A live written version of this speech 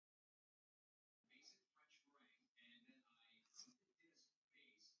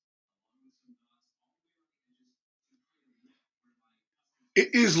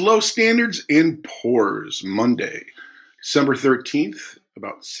It is Low Standards and Pours, Monday, December 13th,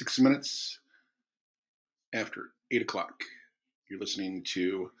 about 6 minutes after 8 o'clock. You're listening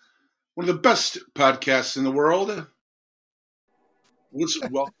to one of the best podcasts in the world. Let's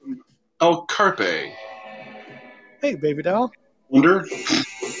welcome El Carpe. Hey, baby doll. Wonder?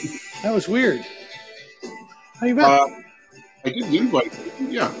 That was weird. How you been? I did the invite.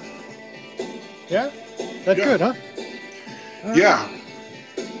 Yeah. Yeah? That Yeah. good, huh? Yeah.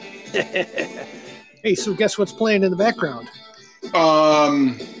 Hey, so guess what's playing in the background?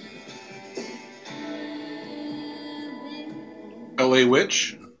 LA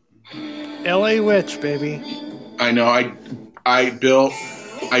Witch. LA Witch, baby. I know. Bill,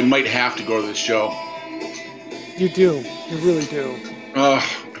 I might have to go to this show. You do. You really do. Oh,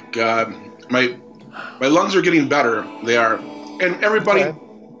 God. My lungs are getting better. They are. And everybody, Okay.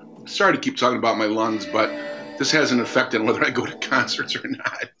 sorry to keep talking about my lungs, but this has an effect on whether I go to concerts or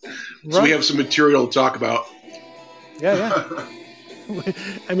not. So Right. we have some material to talk about. Yeah.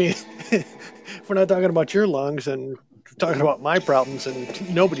 I mean, if we're not talking about your lungs and talking about my problems,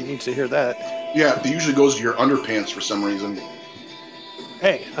 and nobody needs to hear that. Yeah, it usually goes to your underpants for some reason.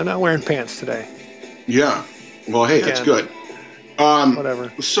 Hey, I'm not wearing pants today. Yeah. Well, hey, that's good.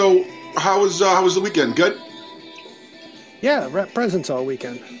 Whatever. So how was the weekend? Good? Yeah, wrap presents all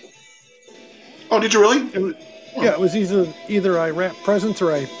weekend. Oh, did you really? It was either I wrap presents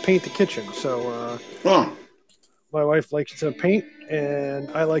or I paint the kitchen. So my wife likes to paint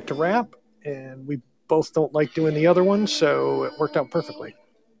and I like to wrap, and we both don't like doing the other one, so it worked out perfectly.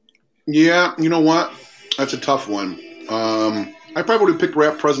 Yeah, you know what? That's a tough one. I probably would have picked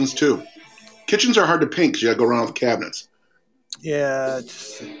wrap presents too. Kitchens are hard to paint because you got to go around with the cabinets. Yeah,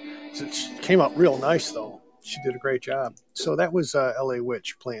 it came out real nice though. She did a great job. So that was LA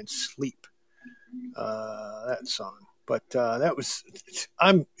Witch playing Sleep, that song. But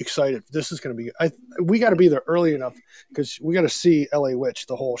I'm excited. This is going to be, we got to be there early enough because we got to see LA Witch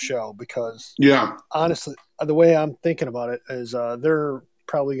the whole show, because honestly, the way I'm thinking about it is they're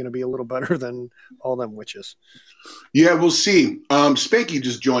probably going to be a little better than all them witches. Yeah, we'll see. Spanky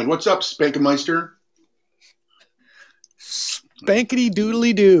just joined. What's up, Spankmeister? Spankity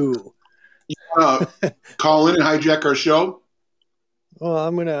doodly doo. Call in and hijack our show. Well,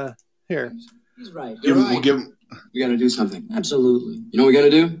 I'm gonna here. He's right. We'll give him. We got to do something. Absolutely. You know what we got to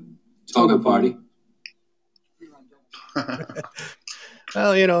do? Toga party.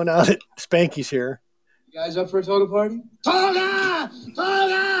 Well, now that Spanky's here. You guys up for a toga party? Toga!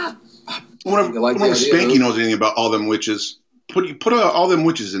 Toga! I wonder if Spanky knows anything about all them witches. Put all them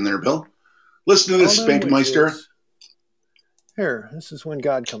witches in there, Bill. Listen to this, Spankmeister. Here, this is When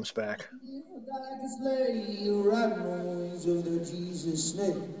God Comes Back.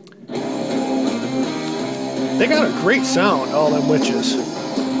 They got a great sound, all them witches.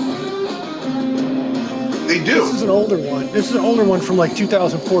 They do. This is an older one. This is an older one from like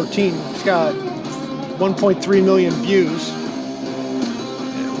 2014. It's got 1.3 million views.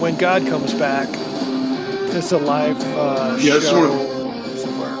 When God Comes Back. It's a live show somewhere.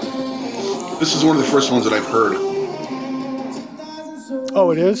 This is one of the first ones that I've heard.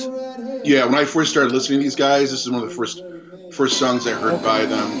 Oh, it is? Yeah, when I first started listening to these guys, this is one of the first songs I heard by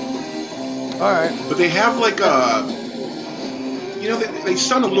them. All right. But they have like they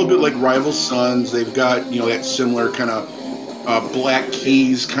sound a little bit like Rival Sons. They've got, that similar kind of Black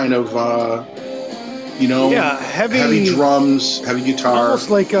Keys kind of, heavy drums, heavy guitar. Almost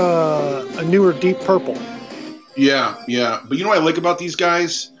like a newer Deep Purple. Yeah. But you know what I like about these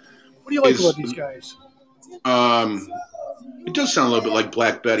guys? What do you like about these guys? It does sound a little bit like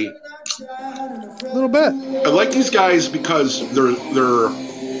Black Betty. A little bit. I like these guys because they're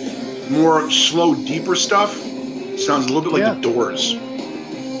more slow, deeper stuff. Sounds a little bit like the Doors.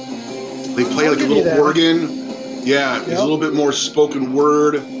 They play like a little organ. Yeah, it's a little bit more spoken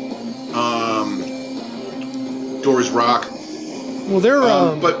word. Doors rock. Well, they're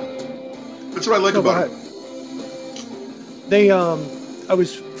but that's what I like about it. They I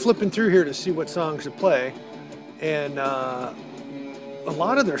was flipping through here to see what songs to play, and a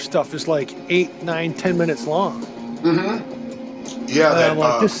lot of their stuff is like 8, 9, 10 minutes long. Mm-hmm. Yeah, I'm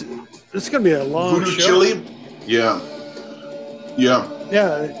like, this is gonna be a long Voodoo show. Chili. Yeah.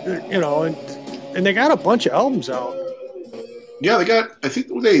 And they got a bunch of albums out. Yeah, they got. I think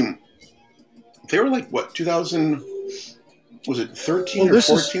they were like what 2000. Was it 13 or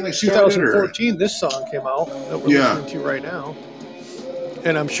 14? They started 2014. This song came out that we're listening to right now,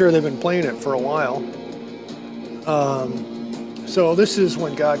 and I'm sure they've been playing it for a while. So this is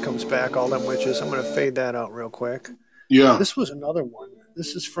When God Comes Back, all them witches. I'm going to fade that out real quick. Yeah. This was another one.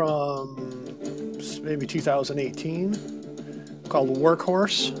 This is from maybe 2018. called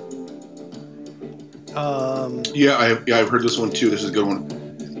Workhorse. I've heard this one too. This is a good one.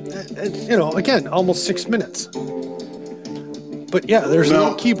 Again, almost 6 minutes. But yeah, there's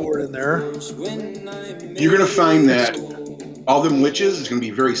no keyboard in there. You're going to find that All Them Witches is going to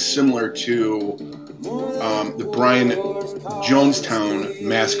be very similar to the Brian Jonestown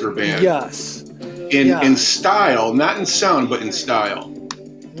Massacre Band. Yes. In style, not in sound, but in style.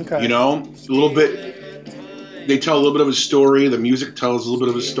 Okay. A little bit. They tell a little bit of a story. The music tells a little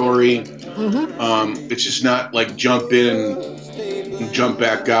bit of a story. Mm-hmm. It's just not like jump in and jump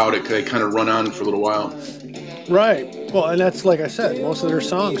back out. They kind of run on for a little while. Right. Well, and that's like I said, most of their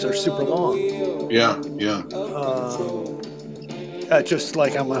songs are super long. Yeah. Just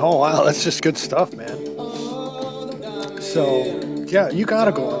like I'm like, oh wow, that's just good stuff, man. So yeah, you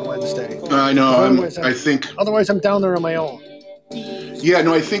gotta go on Wednesday. I know. I think. Otherwise, I'm down there on my own. Yeah.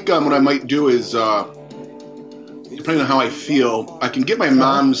 No. I think what I might do is, depending on how I feel, I can get my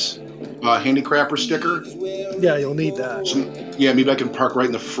mom's handicrapper sticker. Yeah, you'll need that. So, maybe I can park right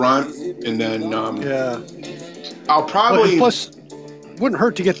in the front, and then I'll probably. Plus, wouldn't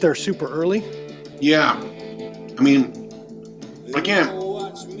hurt to get there super early. Yeah, I mean, I can't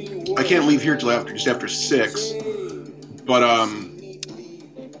leave here till after 6. But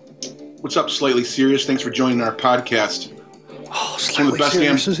what's up, Slightly Serious? Thanks for joining our podcast. Oh, Slightly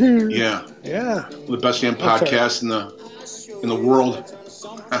Serious is here. Yeah. The best damn Okay. podcast in the world.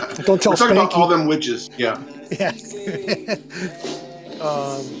 Don't tell We're talking about Spanky. All Them Witches. Yeah. Yeah.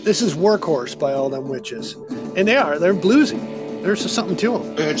 This is Workhorse by All Them Witches, and they're bluesy. There's just something to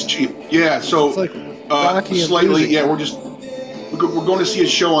them. It's cheap. Yeah. So It's like rocky and slightly. bluesy. Yeah. We're going to see a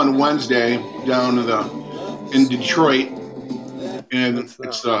show on Wednesday down in Detroit, and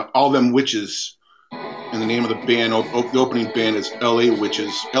it's All Them Witches. And the name of the band, the opening band is L.A.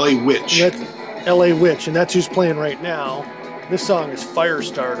 Witches. L.A. Witch. That's L.A. Witch, and that's who's playing right now. This song is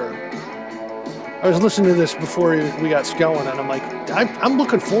Firestarter. I was listening to this before we got going, and I'm like, I'm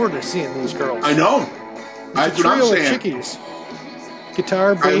looking forward to seeing these girls. I know. That's what I'm trio of saying. chickies.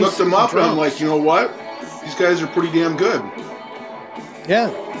 Guitar, bass, I looked them up, and I'm drums. like, you know what? These guys are pretty damn good.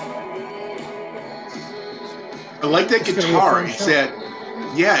 Yeah. I like that It's gonna be a guitar. fun It's show.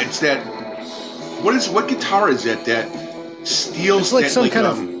 it's that. What guitar is that? That steel. It's like that, some kind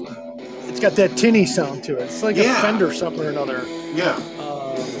of. It's got that tinny sound to it. It's like a Fender something or another. Yeah.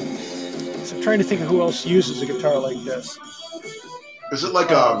 So I'm trying to think of who else uses a guitar like this. Is it like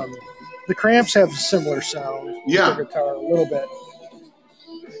The Cramps have a similar sound. with Yeah. their guitar a little bit.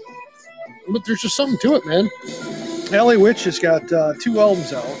 But there's just something to it, man. LA Witch has got 2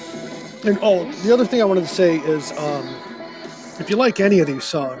 albums out. And the other thing I wanted to say is if you like any of these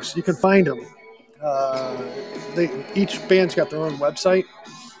songs, you can find them. Each band's got their own website.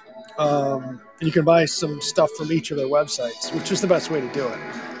 And you can buy some stuff from each of their websites, which is the best way to do it.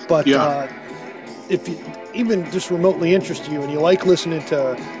 But if you even just remotely interest you and you like listening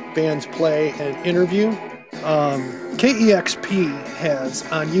to bands play and interview, KEXP has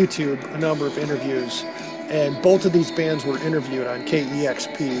on YouTube a number of interviews, and both of these bands were interviewed on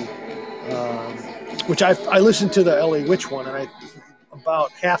KEXP, which I listened to the LA Witch one, and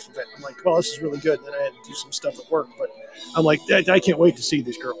about half of it, I'm like, well, this is really good. And then I had to do some stuff at work, but I'm like, I can't wait to see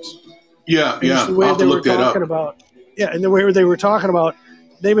these girls. Yeah. And just the way I'll have they to were look that talking up. about, and the way they were talking about,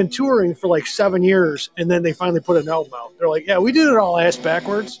 they've been touring for like 7 years, and then they finally put an album out. They're like, yeah, we did it all ass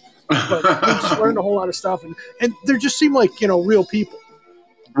backwards, but we just learned a whole lot of stuff, and they just seem like real people.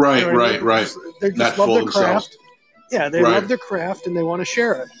 Right. You know what I mean? Right. They just Not love full their of themselves. craft. Yeah, they Right. love their craft and they want to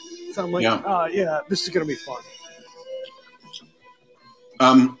share it. So I'm like, Yeah. this is gonna be fun.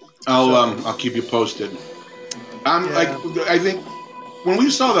 I'll keep you posted. I think when we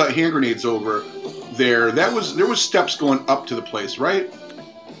saw the hand grenades over there was steps going up to the place, right?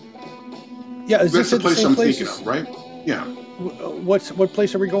 Yeah, is That's this the at the place same I'm place? thinking of, right? Yeah. What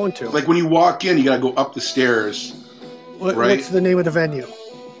place are we going to? Like when you walk in, you gotta go up the stairs. Right. What's the name of the venue?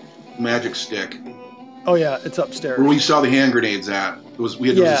 Magic Stick. Oh yeah, it's upstairs. Where we saw the hand grenades at. There was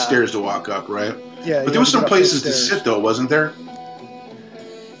the stairs to walk up, right? Yeah, But there was some places to sit though, wasn't there?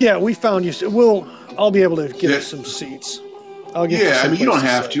 Yeah, we found you. I'll be able to get us some seats. I'll get. Yeah, I mean you don't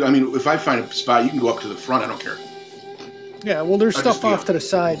someplace have sit. to. I mean, if I find a spot, you can go up to the front. I don't care. Yeah, well, there's stuff just- off to the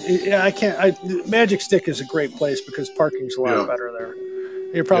side. Yeah, I can't. Magic Stick is a great place because parking's a lot Yeah. better there.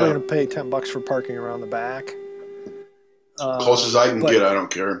 You're probably Yeah. going to pay $10 for parking around the back. Close as I can get, I don't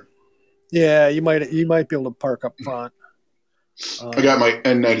care. Yeah, you might be able to park up front. I got my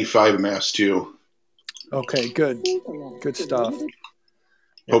N95 mask too. Okay, good stuff.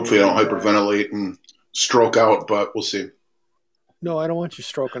 Hopefully, I don't hyperventilate and stroke out, but we'll see. No, I don't want you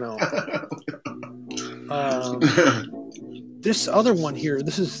stroking out. This other one here,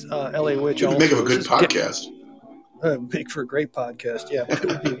 this is LA Witch. You would also. make of a good This is podcast. make for a great podcast. Yeah, but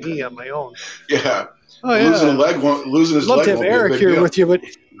it would be me on my own. Yeah. Oh Losing yeah. a leg losing his I'd love leg to have won't be a Eric big here deal. with you, but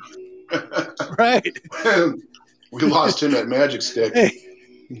right. We lost him at Magic Stick. Hey.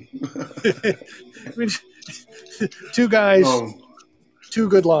 Two guys, two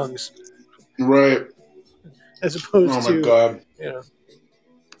good lungs, Right. as opposed Oh my to God.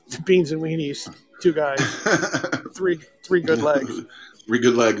 beans and weenies. Two guys, three good legs. 3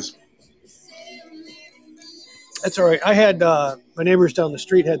 good legs. That's all right. I had my neighbors down the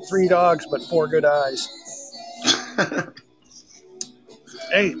street had 3 dogs, but 4 good eyes.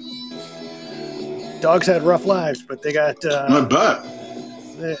 Hey, dogs had rough lives, but they got. I bet.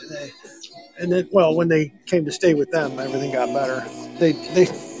 And then, well, when they came to stay with them, everything got better.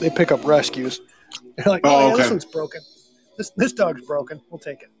 They pick up rescues. They're like, oh, yeah, okay. this one's broken. This dog's broken. We'll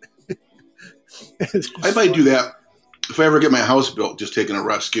take it. I might do that if I ever get my house built. Just taking a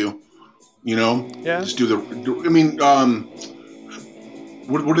rescue, Yeah. Just do the. I mean,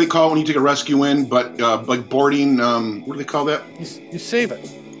 what do they call it when you take a rescue in? But like boarding. What do they call that? You save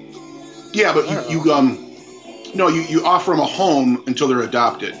it. Yeah, but you offer them a home until they're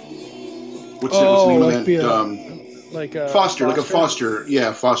adopted. What's the name of that? Like foster, like a foster.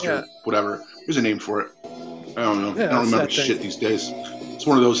 Yeah, foster, Yeah. whatever. There's a name for it. I don't know. Yeah, I don't remember that thing. shit these days. It's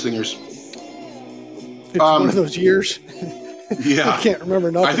one of those thingers. It's one of those years. Yeah. I can't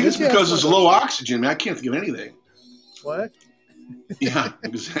remember nothing. I think it's because there's low oxygen, man. I can't think of anything. What? Yeah,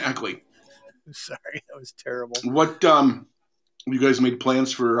 exactly. Sorry, that was terrible. What, you guys made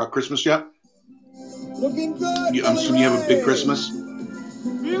plans for Christmas yet? Looking good. I'm assuming you have a big Christmas.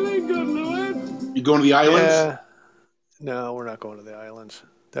 Feeling good, Louis. You going to the islands? Yeah. No, we're not going to the islands.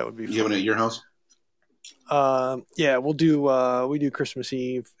 That would be fun. You having it at your house? Yeah, we'll do we do Christmas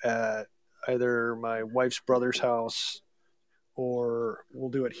Eve at either my wife's brother's house or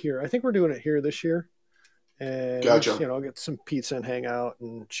we'll do it here. I think we're doing it here this year. And Gotcha. Get some pizza and hang out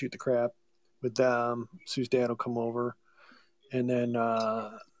and shoot the crap with them. Sue's dad will come over. And then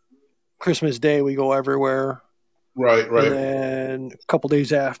Christmas Day we go everywhere. Right. And then a couple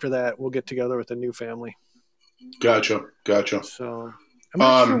days after that we'll get together with the new family. Gotcha. So I'm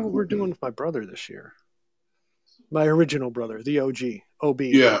not sure what we're doing with my brother this year. My original brother, the OB.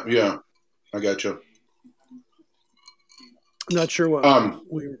 Yeah. I gotcha. I'm not sure what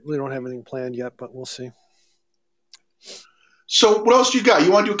we don't have anything planned yet, but we'll see. So what else you got?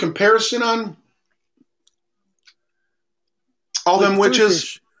 You want to do a comparison on all them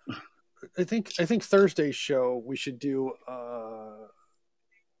witches? I think Thursday's show we should do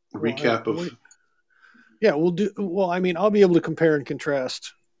Recap of. Yeah, we'll do. Well, I mean, I'll be able to compare and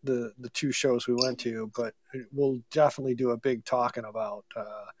contrast the 2 shows we went to, but we'll definitely do a big talking about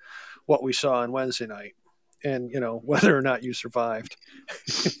what we saw on Wednesday night, and whether or not you survived.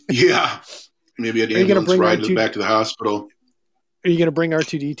 Yeah, maybe an ambulance ride back to the hospital. Are you going to bring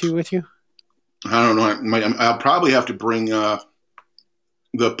R2D2 with you? I don't know. I'll probably have to bring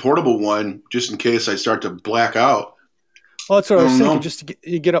the portable one just in case I start to black out. Well, that's what I was thinking. Just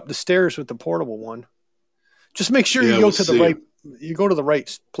to get up the stairs with the portable one. Just make sure you go to the right. You go to the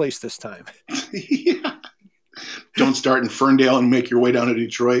right place this time. Yeah. Don't start in Ferndale and make your way down to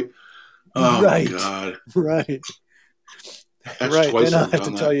Detroit. Oh right. God. Right. That's right. twice Then I'll I've have to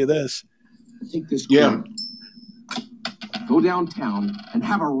done tell that. you this. Take this. Yeah. Go downtown and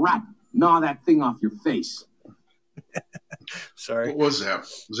have a rat gnaw that thing off your face. Sorry. What was that?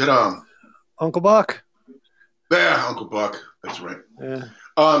 Was that Uncle Buck? Yeah, Uncle Buck. That's right. Yeah.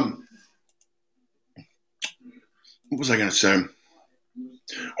 What was I going to say?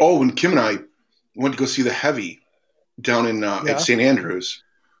 Oh, when Kim and I went to go see The Heavy down in at St. Andrews.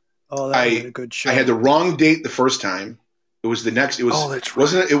 Oh, that was a good show. I had the wrong date the first time. It was the next. It was. Oh, that's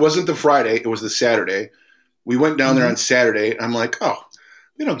right. It wasn't the Friday. It was the Saturday. We went down there on Saturday. I'm like, oh,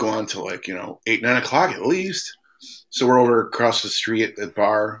 we don't go on till 8, 9 o'clock at least. So we're over across the street at the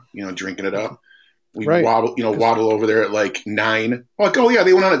bar, drinking it up. We waddle over there at 9. I'm like, oh yeah,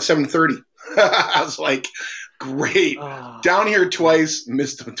 they went on at 7:30. I was like, great. Down here twice,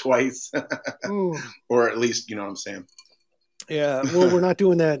 missed them twice, or at least what I'm saying. Yeah, well, we're not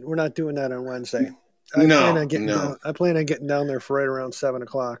doing that. We're not doing that on Wednesday. I plan on getting down there for right around 7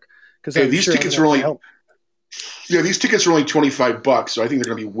 o'clock because these tickets are only. Yeah, these tickets are only $25, so I think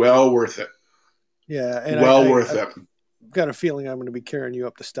they're going to be well worth it. Yeah, and worth it. Got a feeling I'm going to be carrying you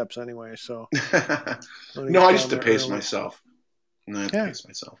up the steps anyway. So no, I just have to pace myself. No, I have to pace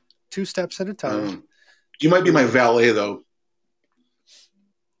myself. 2 steps at a time. You might be my valet, though.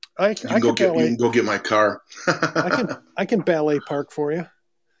 You can go get my car. I can ballet park for you.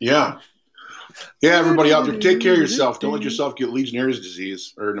 Yeah. Yeah, everybody out there, take care of yourself. Don't let yourself get Legionnaire's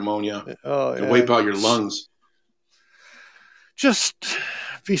disease or pneumonia and wipe out your lungs. Just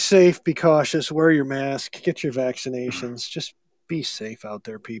be safe, be cautious, wear your mask, get your vaccinations. Just be safe out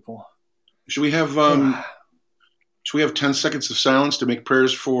there, people. Should we have 10 seconds of silence to make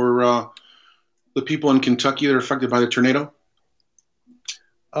prayers for the people in Kentucky that are affected by the tornado?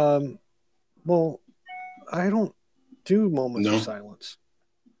 Well, I don't do moments of silence.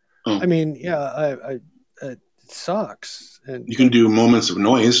 Oh. I mean, yeah, it sucks. And you can do moments of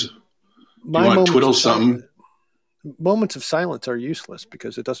noise. You want to twiddle something? Moments of silence are useless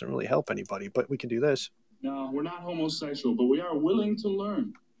because it doesn't really help anybody, but we can do this. No, we're not homosexual, but we are willing to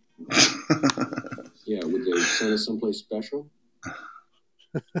learn. Yeah, would they send us someplace special?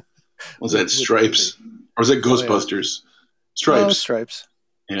 Was that Stripes? Or was that Ghostbusters? Stripes. Oh, Stripes.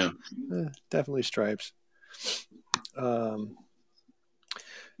 Yeah. Definitely Stripes.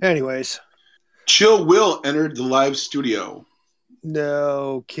 Anyways. Chill Will entered the live studio.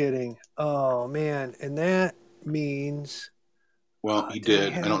 No kidding. Oh, man. And that means... Well, he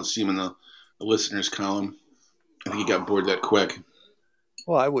did. I don't see him in the listeners column. I think he got bored that quick.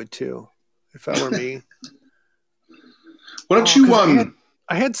 Well, I would too, if that were me. Why don't you...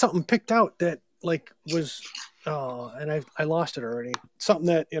 I had something picked out that was... and I lost it already. Something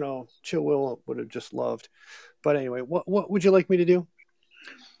that, Chill Will would have just loved. But anyway, what would you like me to do?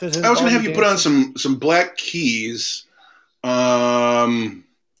 I was going to have you put on some Black Keys. Hold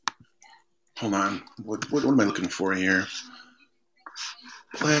on. What am I looking for here?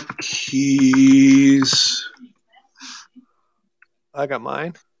 Black Keys. I got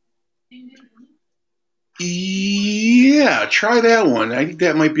mine. Yeah, try that one. I think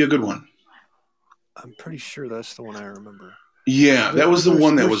that might be a good one. I'm pretty sure that's the one I remember. Yeah, that was the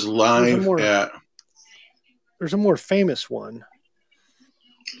one that was live at... There's a more famous one.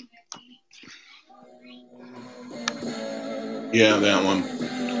 Yeah, that one.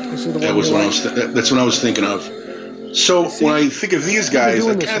 That's what I was thinking of. So when I think of these guys,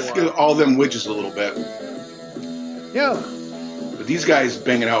 I kind of think of all them witches a little bit. Yeah. But these guys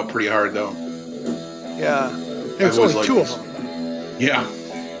bang it out pretty hard, though. Yeah. There's only two of them. Yeah.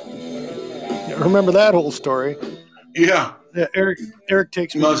 Remember that whole story? Yeah. Eric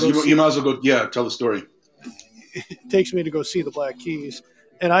takes me. You might as well go. Yeah, tell the story. Takes me to go see the Black Keys,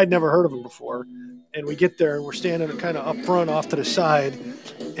 and I'd never heard of them before. And we get there, and we're standing kind of up front, off to the side,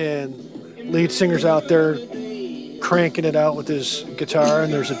 and lead singer's out there cranking it out with his guitar,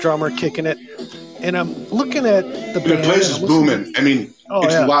 and there's a drummer kicking it. And I'm looking at the band. The place is booming. I mean,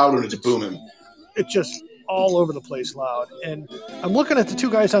 it's loud and it's booming. It's just all over the place loud. And I'm looking at the two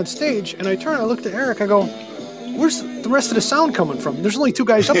guys on stage, and I look to Eric, I go, where's the rest of the sound coming from? There's only two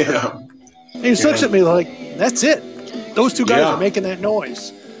guys up there. And he looks at me like, that's it. Those two guys are making that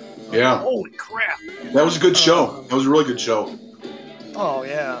noise. Yeah. Holy crap. That was a good show. That was a really good show. Oh,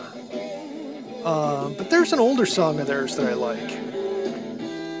 yeah. But there's an older song of theirs that I like.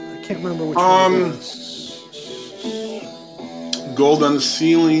 I can't remember which one it was. Gold on the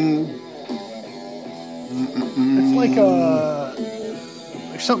Ceiling. It's like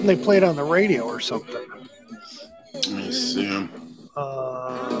something they played on the radio or something. Let me see.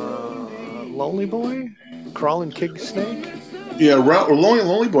 Lonely Boy? Crawling King Snake? Yeah,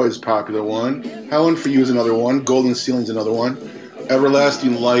 Lonely Boy is a popular one. Helen for You is another one. Golden Ceiling's another one.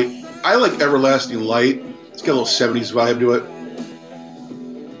 Everlasting Light. I like Everlasting Light. It's got a little 70s vibe to it.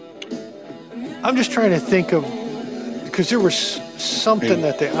 I'm just trying to think of, because there was something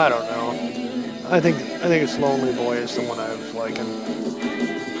that I don't know. I think it's Lonely Boy is the one I was liking.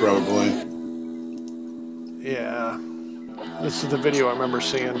 Probably. Yeah. This is the video I remember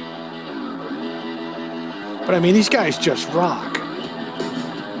seeing. But I mean, these guys just rock.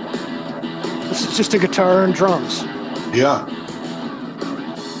 This is just a guitar and drums. Yeah.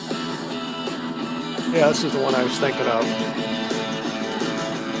 Yeah, this is the one I was thinking of.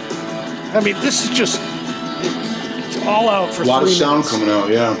 I mean, this is just, it's all out for 3 minutes. A lot of sound coming out,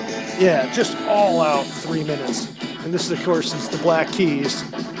 yeah. Yeah, just all out 3 minutes. And this is, of course, it's the Black Keys.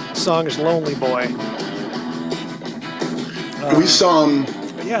 The song is Lonely Boy. We saw them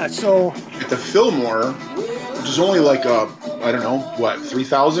at the Fillmore, which is only like a,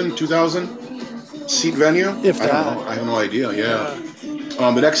 3,000, 2,000 seat venue? If that. I don't know. I have no idea, yeah.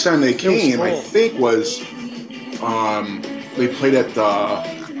 The next time they came, I think was, they played at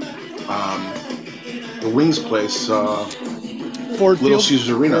the Wings place, Little Caesars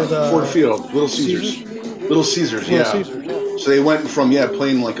Arena. Ford Field, Little Caesars. Little Caesars, yeah. So they went from,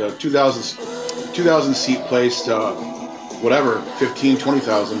 playing like a 2,000 seat place to whatever, 15,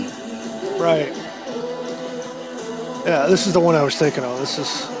 20,000. Right. Yeah, this is the one I was thinking of. This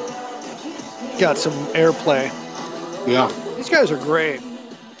is got some airplay. Yeah. These guys are great.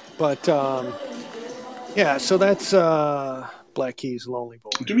 But, yeah, so that's Black Keys, Lonely Boy.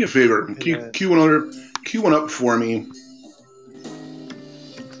 Do me a favor. Cue one up for me.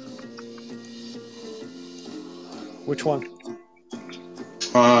 Which one?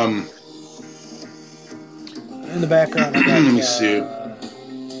 In the background, I got, let me see.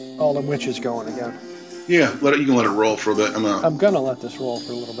 All the Witches going again. Yeah, you can let it roll for a bit. I'm gonna let this roll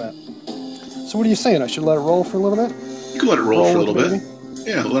for a little bit. So what are you saying? I should let it roll for a little bit? You can let it roll for a little bit. Baby?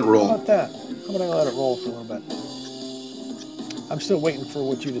 Yeah, let it roll. How about that? How about I let it roll for a little bit? I'm still waiting for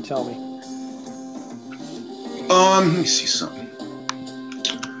what you to tell me. Let me see something.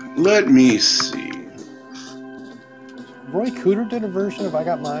 Let me see. Roy Cooter did a version of I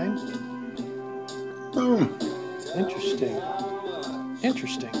Got Mine. Oh. Interesting.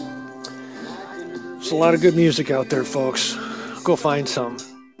 There's a lot of good music out there, folks. Go find some.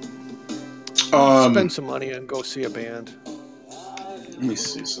 Spend some money and go see a band. Let me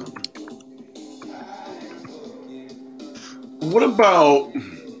see something. What about... I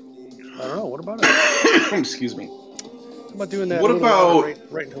don't know. What about it? Excuse me. How about doing that? What about...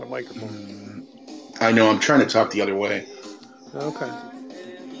 Right into the microphone. I know. I'm trying to talk the other way. Okay.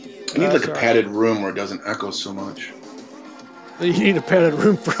 I need like a padded room where it doesn't echo so much. You need a padded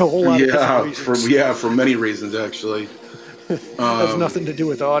room for a whole lot of different reasons. For many reasons, actually. Has nothing to do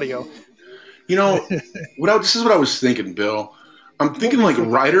with audio. You know, this is what I was thinking, Bill. I'm thinking like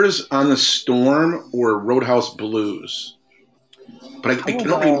Riders on the Storm or Roadhouse Blues. But I don't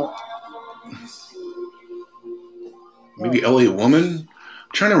really... Maybe LA Woman?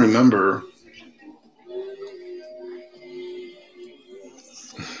 I'm trying to remember.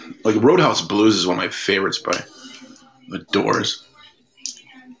 Like Roadhouse Blues is one of my favorites by The Doors.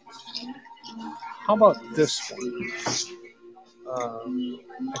 How about this one?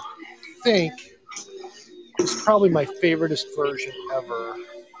 I think it's probably my favoriteest version ever.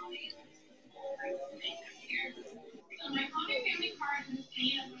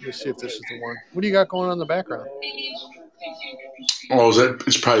 Let's see if this is the one. What do you got going on in the background? Oh,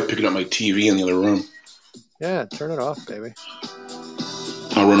 it's probably picking up my TV in the other room. Yeah, turn it off, baby.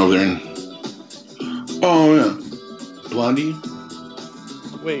 I'll run over there and... Oh, yeah. Blondie?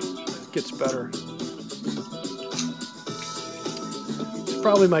 Wait, it gets better. It's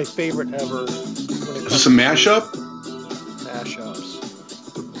probably my favorite ever. Is this a mashup? Mashups.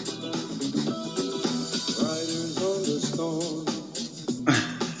 Riders on the storm.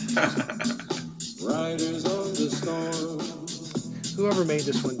 Riders on the storm. Whoever made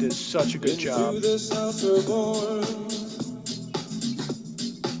this one did such a good job. Into this house we're born.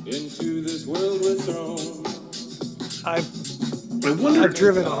 Into this world we're thrown. I've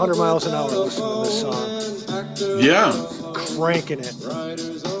driven 100 miles an hour listening to this song. Yeah. Cranking it.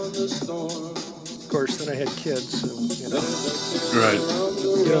 Riders on the storm. Of course, then I had kids, and Right.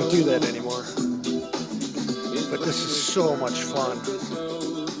 You don't do that anymore. But this is so much fun.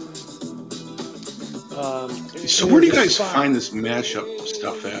 So where do you guys find this mashup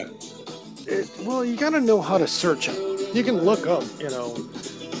stuff at? Well, you got to know how to search it. You can look up,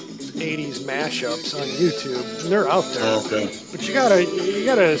 80s mashups on YouTube, and they're out there. Oh, okay. But you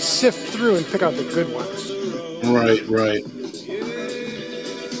gotta sift through and pick out the good ones. Right.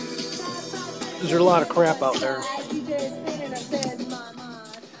 There's a lot of crap out there.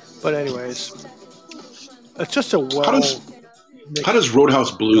 But anyways, it's just a How does Roadhouse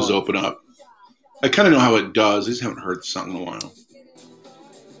Blues open up? I kind of know how it does. I just haven't heard the song in a while.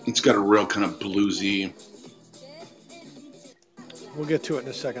 It's got a real kind of bluesy... We'll get to it in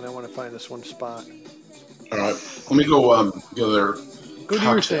a second. I want to find this one spot. All right. Let me go there. Go do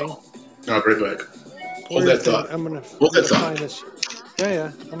your thing. All right, right back. Hold that thought. I'm gonna find this.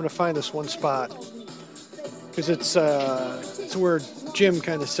 Yeah. I'm gonna find this one spot because it's where Jim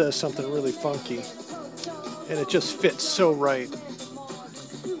kind of says something really funky, and it just fits so right.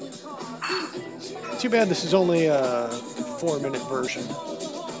 Too bad this is only a 4-minute version.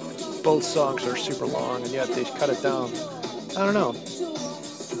 Both songs are super long, and yet they cut it down. I don't know.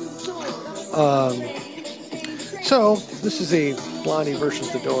 So this is a Blondie versus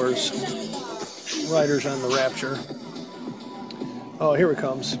The Doors. Riders on the Rapture. Oh, here it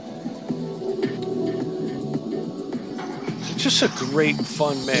comes. It's just a great,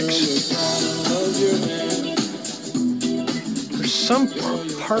 fun mix. There's some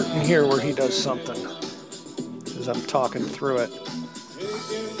part in here where he does something as I'm talking through it.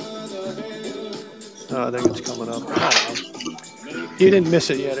 Oh, I think it's coming up. Oh. You didn't miss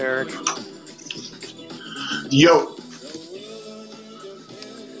it yet, Eric. Yo.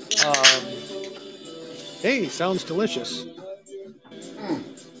 Hey, sounds delicious.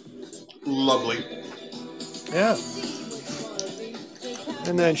 lovely. Yeah.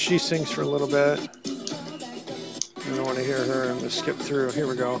 And then she sings for a little bit. I don't want to hear her. I'm going to skip through. Here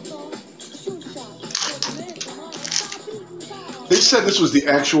we go. They said this was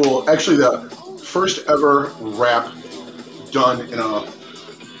actually the first ever rap done in a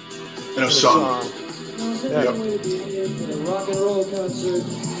song. Yeah. Yep. Rock and roll concert.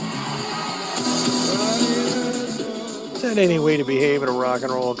 Is that any way to behave at a rock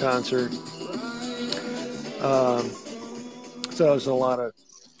and roll concert? So there's a lot of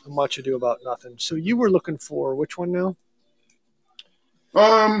much ado about nothing. So you were looking for which one now?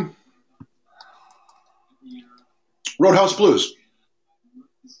 Roadhouse Blues.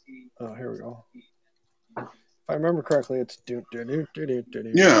 Oh, here we go. If I remember correctly, it's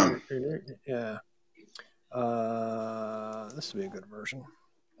Yeah. Yeah. This would be a good version.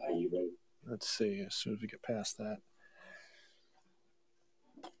 Let's see. As soon as we get past that.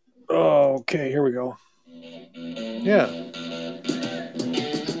 Okay, here we go. Yeah.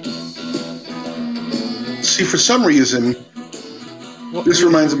 See, for some reason, this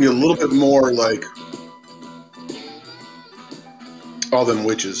reminds me a little bit more like All Them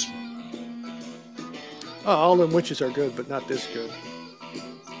Witches. Oh, All Them Witches are good, but not this good.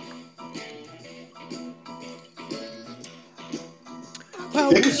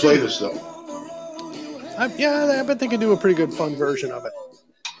 Well, They could play this, though. I bet they could do a pretty good fun version of it.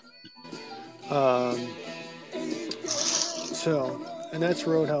 And that's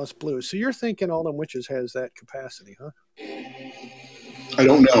Roadhouse Blues. So you're thinking All Them Witches has that capacity, huh? I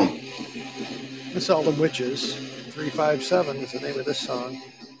don't know. This All Them Witches, 357 is the name of this song.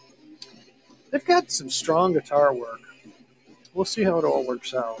 They've got some strong guitar work. We'll see how it all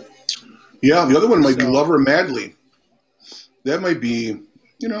works out. Yeah, the other one might be Love Her Madly. That might be,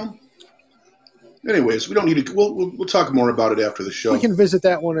 Anyways, we don't need to. We'll talk more about it after the show. We can visit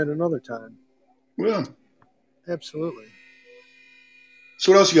that one at another time. Yeah. Absolutely.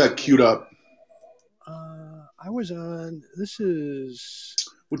 So what else you got queued up? I was on. This is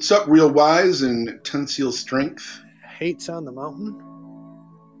What's Up, Real Wise and Tensile Strength. Hates on the Mountain.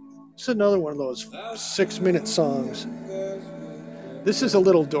 It's another one of those 6-minute songs. This is a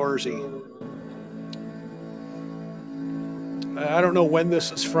little Doorsy. I don't know when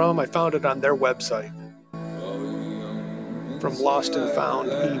this is from. I found it on their website. From Lost and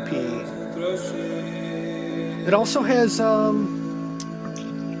Found EP. It also has a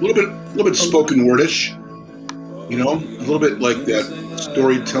little bit spoken wordish. A little bit like that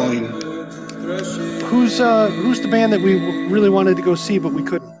storytelling. Who's the band that we really wanted to go see but we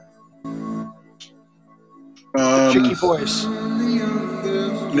couldn't? Chicky Boys.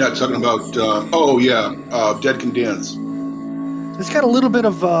 Yeah, talking about Dead Can Dance. It's got a little bit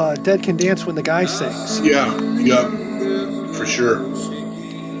of Dead Can Dance when the guy sings. Yeah, for sure.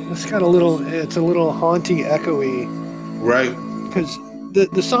 It's got a little haunty, echoey. Right. Because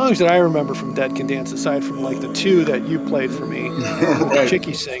the songs that I remember from Dead Can Dance, aside from like the two that you played for me, right.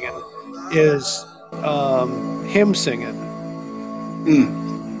 Chicky singing, is him singing.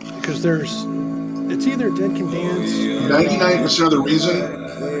 Because it's either Dead Can Dance. 99% of the reason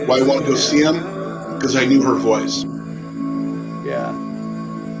why I want to go see him, because I knew her voice. Yeah.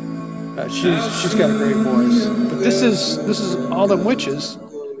 She's got a great voice. But this is All Them Witches,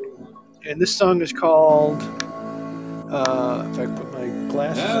 and this song is called. If I put my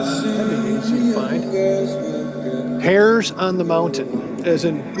glasses on, that'd be easy to find. Hares on the Mountain, as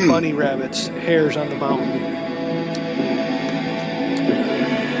in bunny rabbits. Hares on the Mountain.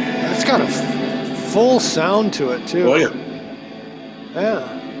 It's got a full sound to it too. Oh yeah.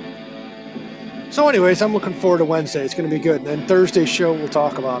 Yeah. So, anyways, I'm looking forward to Wednesday. It's going to be good. And then Thursday's show, we'll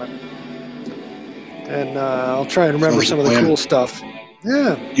talk about it. And I'll try and remember some of the cool stuff.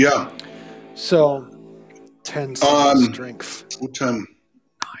 Yeah. Yeah. So, 10 strength. What time?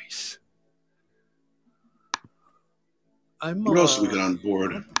 Nice. What else do we got on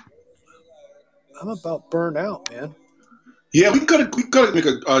board? I'm about burned out, man. Yeah, we gotta make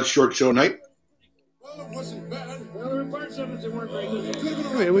a short show night. Well, it wasn't bad. Well, there were parts of it that weren't very good.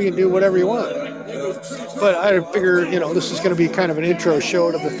 I mean, we can do whatever you want. But I figure, this is going to be kind of an intro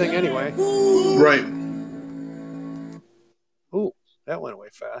show to the thing anyway. Right. Ooh, that went away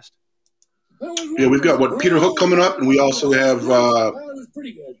fast. Yeah, we've got Peter Hook coming up, and we also have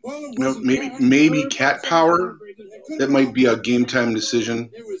maybe Cat Power. That might be a game time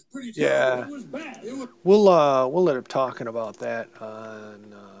decision. Yeah, we'll let him talking about that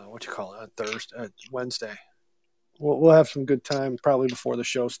on on Thursday, Wednesday. We'll have some good time probably before the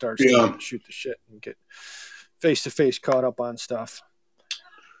show starts. Yeah. To shoot the shit and get face to face caught up on stuff.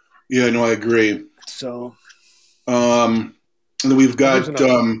 Yeah, no, I agree. So, and then we've got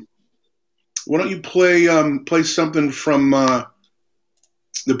Why don't you play something from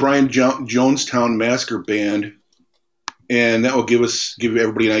the Brian Jonestown Massacre Band, and that will give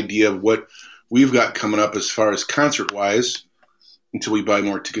everybody an idea of what we've got coming up as far as concert wise, until we buy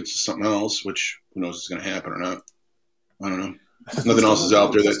more tickets to something else, which who knows if it's going to happen or not. I don't know. Nothing else is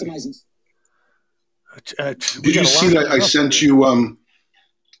out there that. Did you see that I sent you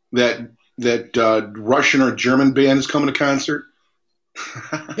that Russian or German band is coming to concert?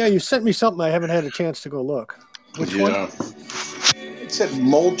 Yeah, you sent me something. I haven't had a chance to go look. Which one? It's at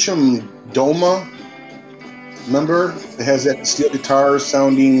Molchem Doma. Remember? It has that steel guitar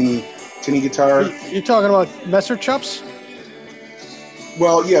sounding tinny guitar. You're talking about Messer Chups?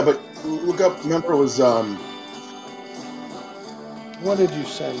 Well, yeah, but look up. Remember, it was. What did you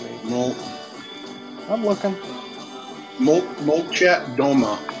send me? I'm looking. Molchat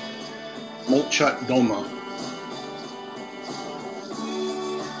Doma. Molchat Doma.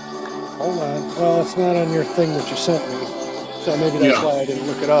 Hold on. Well, it's not on your thing that you sent me, so maybe that's why I didn't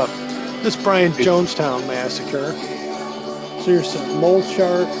look it up. This Brian Jonestown Massacre. So you're saying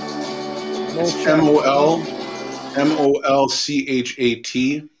Molchat. Molchat.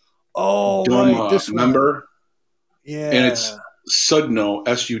 Oh, Doma, right. This remember? One. Yeah. And it's Sudno,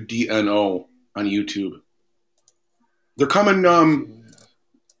 Sudno, on YouTube. They're coming.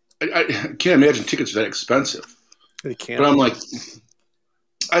 I can't imagine tickets are that expensive. They can't. But I'm like,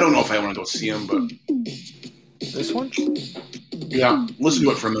 I don't know if I want to go see them. But this one? Yeah, listen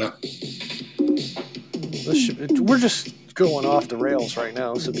to it for a minute. We're just going off the rails right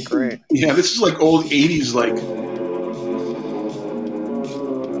now. This would be great. Yeah, this is like old '80s, like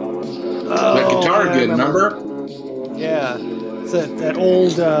that guitar again. Remember? Yeah, it's that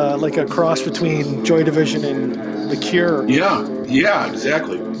old like a cross between Joy Division and The Cure. Yeah,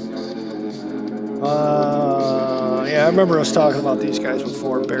 exactly. Yeah, I remember us talking about these guys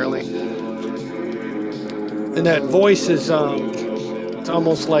before, barely. And that voice is it's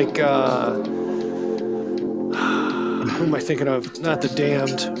almost like who am I thinking of? Not The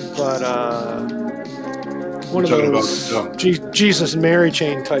Damned, but one of those Jesus and Mary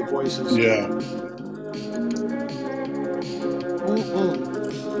Chain type voices. Yeah.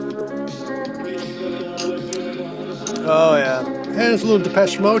 Oh yeah, and it's a little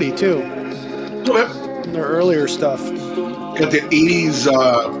Depeche Mode too. Okay. Their earlier stuff. Got the '80s.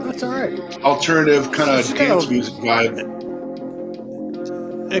 That's all right. Alternative kind of dance music vibe.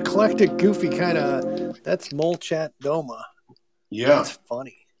 Eclectic, goofy kind of. That's Molchat Doma. Yeah. That's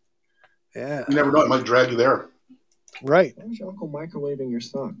funny. Yeah. You never know; it might drag you there. Right. Why was your uncle microwaving your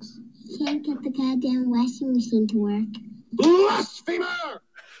socks? Can't get the goddamn washing machine to work. Blasphemer!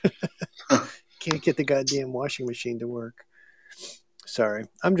 Can't get the goddamn washing machine to work. Sorry,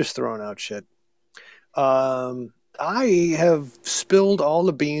 I'm just throwing out shit. I have spilled all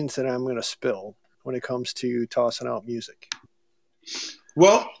the beans that I'm going to spill when it comes to tossing out music.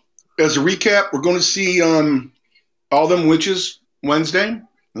 Well, as a recap, we're going to see All Them Witches Wednesday.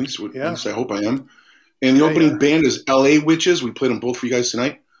 At least I hope I am. And the opening band is L.A. Witches. We played them both for you guys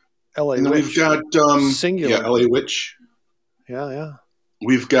tonight. L.A. And then Witch. we've got Singular. Yeah, L.A. Witch. Yeah.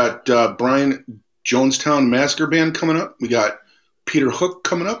 We've got Brian Jonestown Massacre Band coming up. We got Peter Hook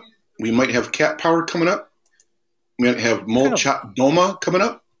coming up. We might have Cat Power coming up. We might have Molchat Doma coming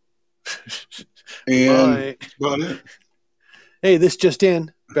up. And that's about it. Hey, this just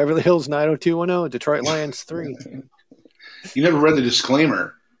in. Beverly Hills 90210, Detroit Lions 3. You never read the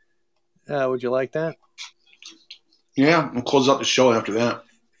disclaimer. Would you like that? Yeah, we'll close out the show after that.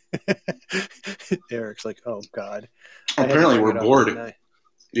 Eric's like, oh, God. Apparently we're bored.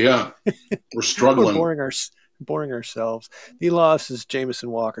 Yeah, we're struggling. We're boring ourselves. The loss is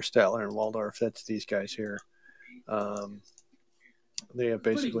Jameson, Walker, Statler, and Waldorf. That's these guys here. They have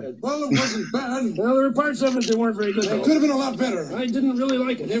basically. Well, it wasn't bad. Well, there were parts of it that weren't very good. It could have been a lot better. I didn't really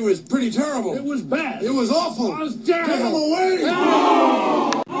like it. It was pretty terrible. It was bad. It was awful. It was terrible. Get him away!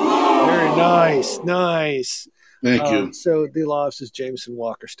 Very nice. Thank you. So the loss is Jameson,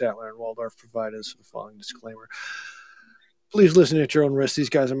 Walker, Statler, and Waldorf provide us with the following disclaimer. Please listen at your own risk. These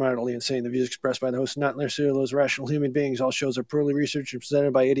guys are moderately insane. The views expressed by the host are not necessarily those rational human beings. All shows are poorly researched and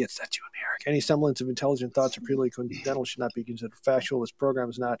presented by idiots. That's you and Eric. Any semblance of intelligent thoughts are purely coincidental, should not be considered factual. This program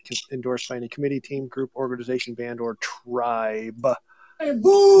is not endorsed by any committee, team, group, organization, band, or tribe. Hey,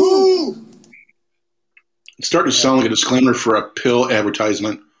 boo! It's starting to sound like a disclaimer for a pill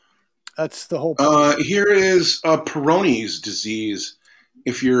advertisement. That's the whole point. Here is Peyronie's disease.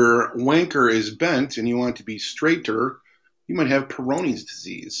 If your wanker is bent and you want to be straighter, you might have Peyronie's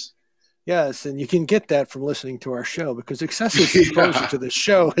disease. Yes, and you can get that from listening to our show because excessive exposure to this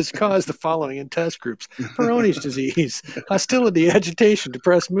show has caused the following in test groups: Peyronie's disease, hostility, agitation,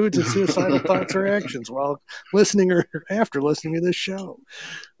 depressed moods, and suicidal thoughts or actions while listening or after listening to this show.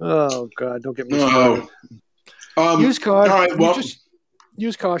 Oh, God, don't get me started. Use caution. All right, well,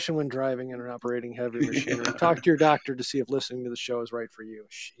 use caution when driving and operating heavy machinery. Talk to your doctor to see if listening to the show is right for you.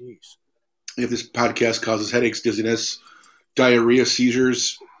 Jeez. if this podcast causes headaches, dizziness, diarrhea,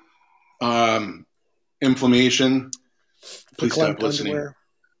 seizures, inflammation, please stop listening. Underwear.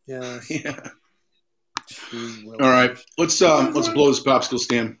 Yeah. Yeah. All right, let's blow this popsicle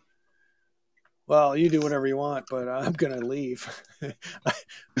stand. Well, you do whatever you want, but I'm gonna leave.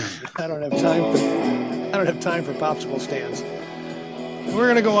 I don't have time for popsicle stands. We're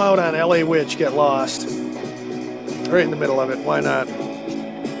gonna go out on LA Witch, Get Lost, right in the middle of it. Why not?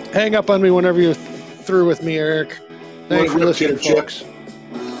 Hang up on me whenever you're through with me, Eric. Thanks for listening, folks.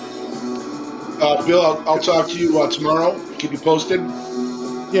 Bill, I'll talk to you tomorrow. Keep you posted.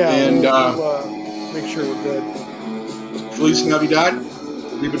 Yeah, and we'll make sure we're good. Feliz Navidad.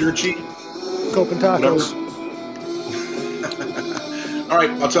 Arrivederci. Copen tacos. All right,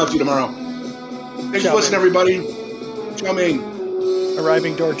 I'll talk to you tomorrow. Thanks for listening, everybody. Ciao, Ming.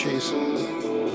 Arriving door cheese.